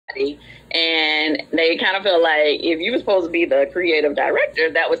and they kind of feel like if you were supposed to be the creative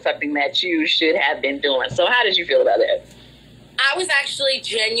director, that was something that you should have been doing. So how did you feel about that? I was actually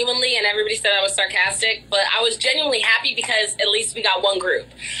genuinely, and everybody said I was sarcastic, but I was genuinely happy because at least we got one group.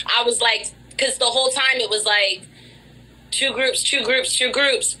 I was like, because the whole time it was like two groups, two groups, two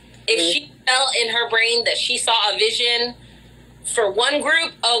groups. If she felt in her brain that she saw a vision for one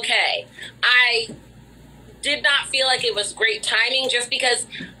group, okay. I did not feel like it was great timing just because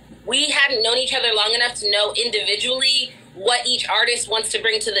we hadn't known each other long enough to know individually what each artist wants to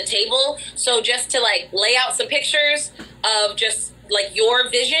bring to the table. So just to like lay out some pictures of just like your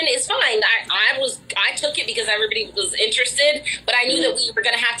vision is fine. I took it because everybody was interested, but I knew that we were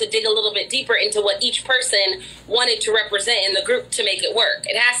going to have to dig a little bit deeper into what each person wanted to represent in the group to make it work.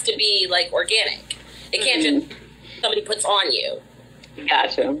 It has to be like organic. It can't just somebody puts on you.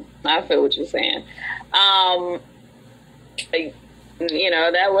 Gotcha. I feel what you're saying.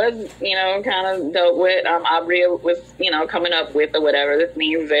 That was, kind of dope what Aubrey was, coming up with or whatever, the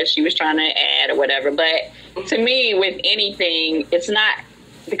things that she was trying to add or whatever. But to me, with anything, it's not,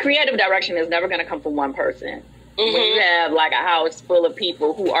 the creative direction is never going to come from one person. When you have like a house full of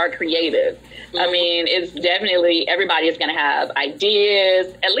people who are creative, I mean, it's definitely, everybody is going to have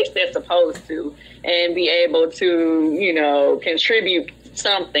ideas, at least they're supposed to, and be able to, contribute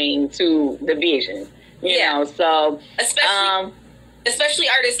something to the vision, you know, so. Especially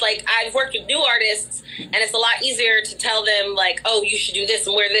artists, like I've worked with new artists and it's a lot easier to tell them like, oh, you should do this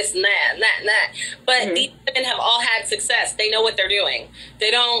and wear this and that and that and that. But these women have all had success. They know what they're doing. They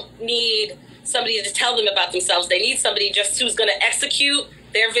don't need somebody to tell them about themselves. They need somebody just who's going to execute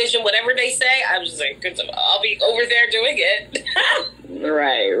their vision, whatever they say. I'm just like, I'll be over there doing it.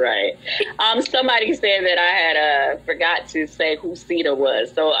 Right. Somebody said that I had forgot to say who Sita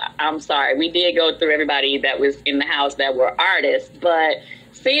was. So I'm sorry. We did go through everybody that was in the house that were artists, but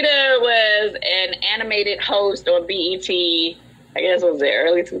Sita was an animated host on BET, I guess it was the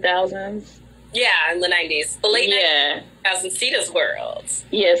early 2000s. Yeah, in the 90s. The late 90s. As in Sita's World.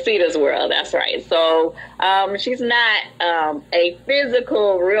 Yeah, Sita's World. That's right. So she's not a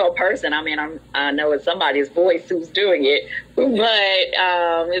physical, real person. I mean, I know it's somebody's voice who's doing it, but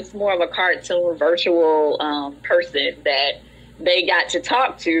it's more of a cartoon, virtual person that they got to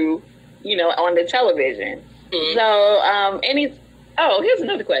talk to, on the television. So, here's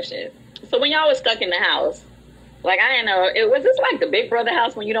another question. So when y'all was stuck in the house, like, I didn't know, was this like the Big Brother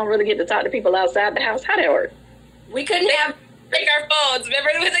house when you don't really get to talk to people outside the house? How'd that work? We couldn't take our phones. Remember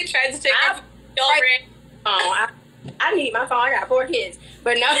when they tried to take our phones? I need my phone. I got 4 kids.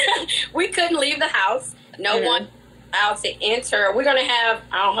 But no, we couldn't leave the house. No one out to enter. We're going to have,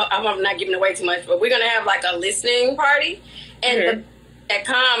 I'm not giving away too much, but we're going to have like a listening party. And that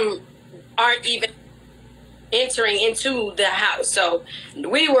aren't even entering into the house. So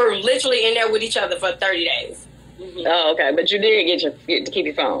we were literally in there with each other for 30 days. Oh, okay. But you did get to keep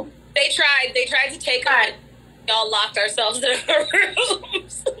your phone. They tried to take our. We all locked ourselves in our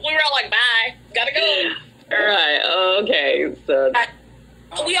rooms. We were all like, bye, gotta go. All right, okay. So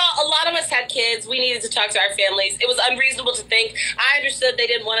a lot of us had kids. We needed to talk to our families. It was unreasonable to think. I understood they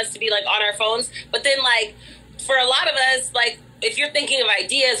didn't want us to be like on our phones, but then like for a lot of us, like if you're thinking of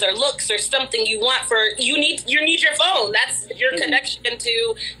ideas or looks or something you want you need your phone. That's your connection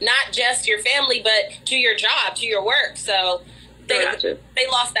to not just your family, but to your job, to your work. So they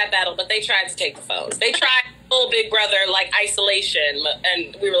lost that battle, but they tried to take the phones. They tried full Big Brother like isolation,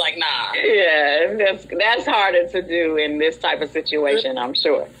 and we were like, nah. Yeah, that's harder to do in this type of situation, I'm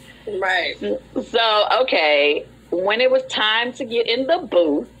sure. Right. So, okay, when it was time to get in the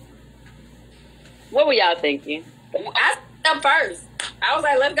booth, what were y'all thinking? I stepped up first. I was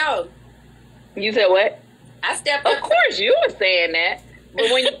like, let's go. You said what? I stepped up. Of course, you were saying that. But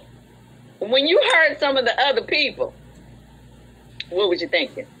when you heard some of the other people, what was you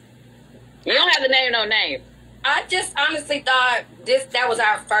thinking? You don't have to name no names. I just honestly thought that was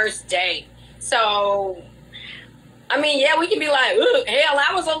our first date. So, I mean, yeah, we can be like, hell,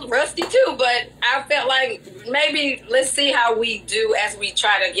 I was a little rusty too, but I felt like maybe let's see how we do as we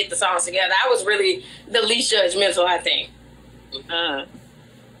try to get the songs together. I was really the least judgmental, I think.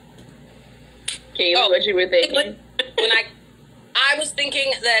 Kiely, what you were thinking? When I was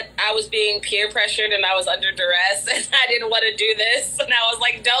thinking that I was being peer pressured and I was under duress and I didn't want to do this. And I was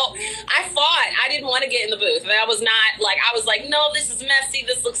like, I fought. I didn't want to get in the booth. And I was like, no, this is messy.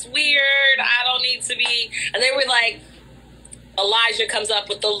 This looks weird. I don't need to be. And they were like, Elijah comes up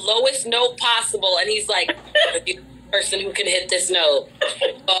with the lowest note possible. And he's like, the person who can hit this note.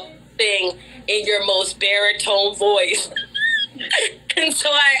 Sing in your most baritone voice. And so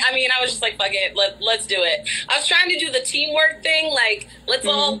I mean, I was just like, fuck it, let's do it. I was trying to do the teamwork thing, like, let's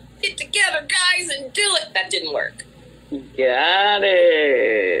all get together, guys, and do it. That didn't work. Got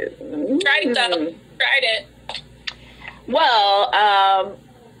it. Tried it, though. Tried it. Well,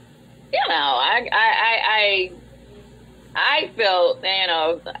 you know, I felt, you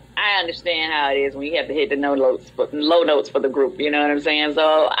know, I understand how it is when you have to hit the low notes for the group, you know what I'm saying?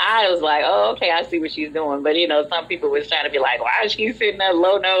 So I was like, oh, okay, I see what she's doing. But, you know, some people was trying to be like, why is she sitting at a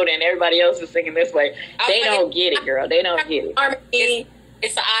low note and everybody else is singing this way? They don't get it, girl. They don't get it.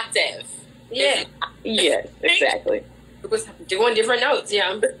 It's an octave. Yeah. Yes, exactly. It was doing different notes,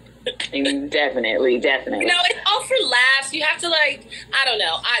 yeah. Definitely. You know, it's all for laughs. You have to, like, I don't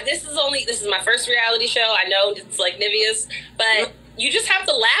know. This is my first reality show. I know it's like Nivea's, but you just have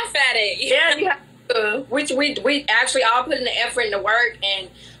to laugh at it. Yeah, you have to. Which we actually all put in the effort and the work, and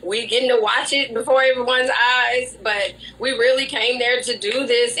we getting to watch it before everyone's eyes. But we really came there to do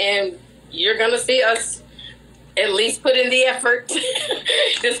this, and you're gonna see us at least put in the effort,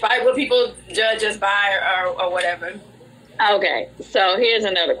 despite what people judge us by or whatever. Okay, so here's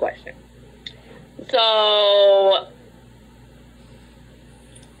another question. So,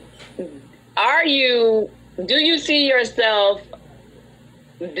 do you see yourself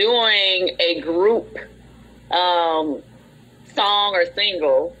doing a group song or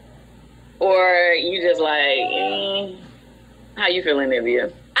single, or you just like, how you feeling,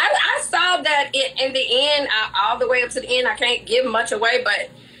 Nivea? I saw that in the end, all the way up to the end. I can't give much away,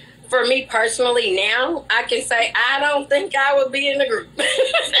 but for me personally now, I can say I don't think I would be in the group.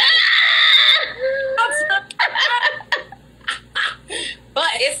 But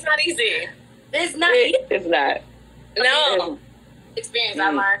it's not easy. It's not. It's not. No. Experience I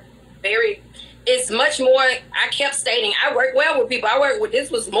learned it's much more. I kept stating I work well with people. This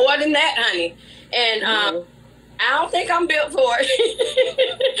was more than that, honey. And I don't think I'm built for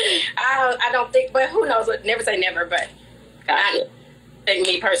it. I don't think, but who knows? Never say never, but I think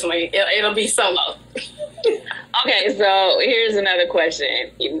me personally, it'll be solo. Okay, so here's another question.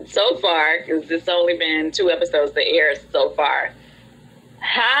 So far, because it's only been 2 episodes to air so far,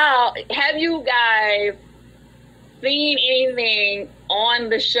 how have you guys seen anything on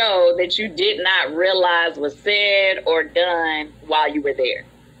the show that you did not realize was said or done while you were there?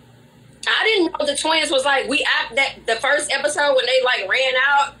 I didn't know the twins was like the first episode when they like ran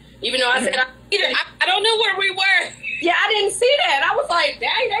out. Even though I said I don't know where we were. Yeah, I didn't see that. I was like,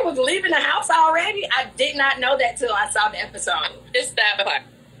 dang, they was leaving the house already. I did not know that till I saw the episode. Just that part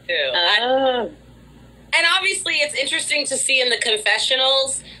too. And obviously, it's interesting to see in the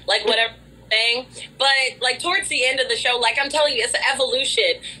confessionals, like whatever thing. But like towards the end of the show, like I'm telling you, it's an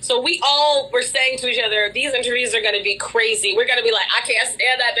evolution. So we all were saying to each other, these interviews are going to be crazy. We're going to be like, I can't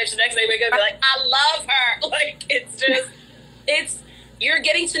stand that bitch. The next day, we're going to be like, I love her. Like you're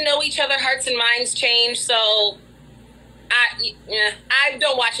getting to know each other. Hearts and minds change. So I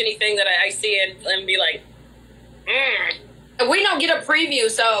don't watch anything that I see and be like, We don't get a preview,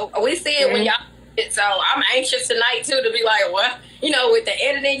 so we see it when y'all. So I'm anxious tonight too to be like, well, you know, with the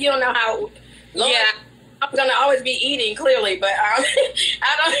editing, you don't know how. I'm gonna always be eating clearly, but I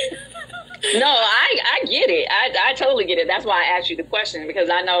don't. No, I get it. I totally get it. That's why I asked you the question, because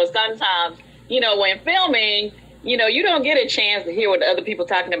I know sometimes, you know, when filming, you know, you don't get a chance to hear what the other people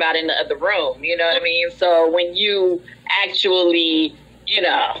talking about in the other room. You know what I mean? So when you actually, you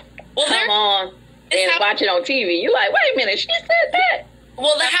know, come on and watch it on TV, you're like, wait a minute, she said that.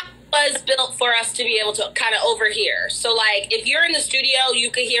 Well, the house was built for us to be able to kind of overhear. So, like, if you're in the studio,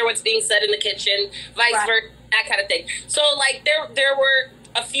 you could hear what's being said in the kitchen, vice versa, that kind of thing. So, like, there were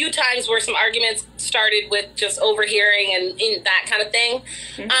a few times where some arguments started with just overhearing and in that kind of thing.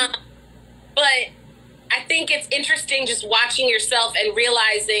 But I think it's interesting just watching yourself and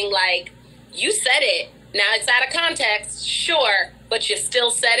realizing, like, you said it. Now it's out of context, sure, but you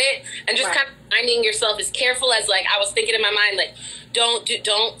still said it. And just kind of finding yourself as careful as, like, I was thinking in my mind, like, don't do this,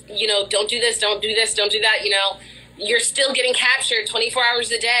 don't do this, don't do that, you know. You're still getting captured 24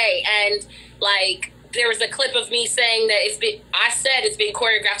 hours a day. And, like, there was a clip of me saying that I said it's being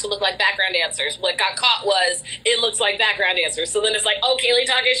choreographed to look like background dancers. What got caught was it looks like background dancers. So then it's like, oh, Kiely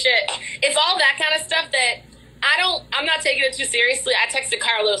talking shit. It's all that kind of stuff that I'm not taking it too seriously. I texted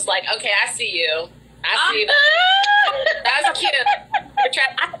Carlos like, okay, I see you. I see you. That's cute. You're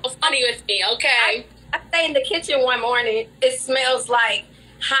trying to be funny with me, okay? I stay in the kitchen one morning. It smells like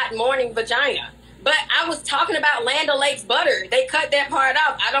hot morning vagina. But I was talking about Land O'Lakes butter. They cut that part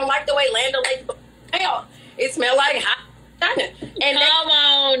off. I don't like the way Land O'Lakes butter smells. It smells like hot vagina. And come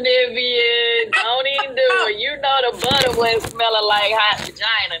on, Nivea. Don't even do it. You know the butter was smelling like hot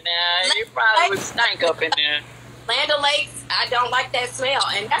vagina now. You probably would stink up in there. Land O'Lakes, I don't like that smell.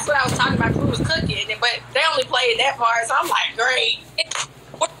 And that's what I was talking about. We was cooking, but they only played that part, so I'm like, great.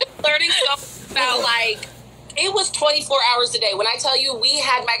 We're just learning so about, like, it was 24 hours a day. When I tell you, we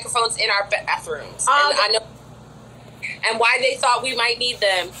had microphones in our bathrooms. And I know, and why they thought we might need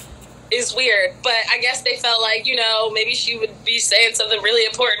them is weird. But I guess they felt like, you know, maybe she would be saying something really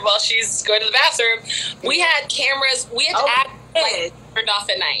important while she's going to the bathroom. We had cameras. We had to act like turned off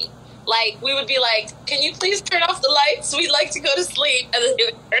at night. Like, we would be like, can you please turn off the lights? We'd like to go to sleep. And then they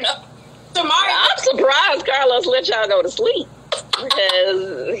would turn off. Tomorrow, I'm surprised Carlos let y'all go to sleep.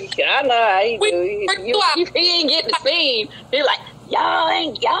 Because I know how he do. He ain't get the scene. He's like, y'all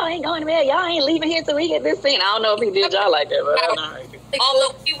ain't going to bed. Y'all ain't leaving here till we get this scene. I don't know if he did y'all like that, but I don't know how he did.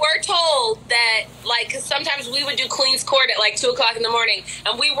 Although we were told that, like, because sometimes we would do Queen's Court at like 2 o'clock in the morning,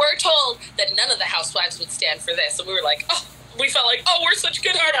 and we were told that none of the housewives would stand for this. So we were like, oh, we felt like, oh, we're such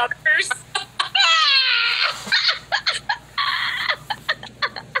good housewives.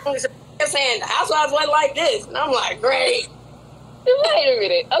 They're saying the housewives wasn't like this, and I'm like, great. Wait a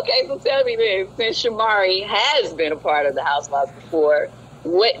minute. Okay, so tell me this. Since Shamari has been a part of the Housewives before,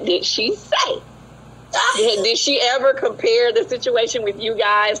 what did she say? Did she ever compare the situation with you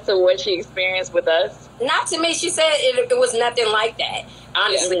guys to what she experienced with us? Not to me. She said it was nothing like that,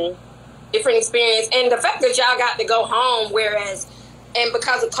 honestly. Mm-hmm. Different experience. And the fact that y'all got to go home, whereas, and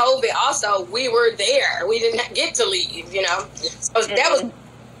because of COVID also, we were there. We didn't get to leave, you know. So that was,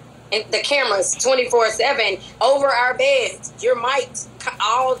 and the cameras 24/7 over our beds, your mics,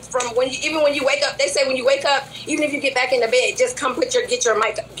 all from even when you wake up. They say when you wake up, even if you get back in the bed, just come get your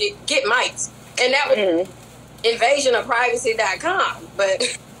mic, get mics. And that was invasionofprivacy.com.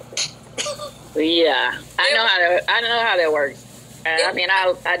 But yeah, I know how that works. I mean,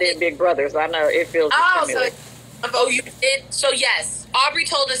 I did Big Brother, so I know it feels similar. You did? So yes, Aubrey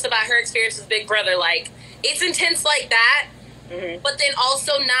told us about her experience with Big Brother. Like, it's intense like that. Mm-hmm. But then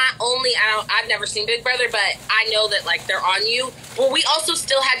also not only, I've never seen Big Brother, but I know that, like, they're on you. Well, we also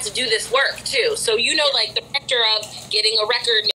still had to do this work, too. So, you know, like, the pressure of getting a record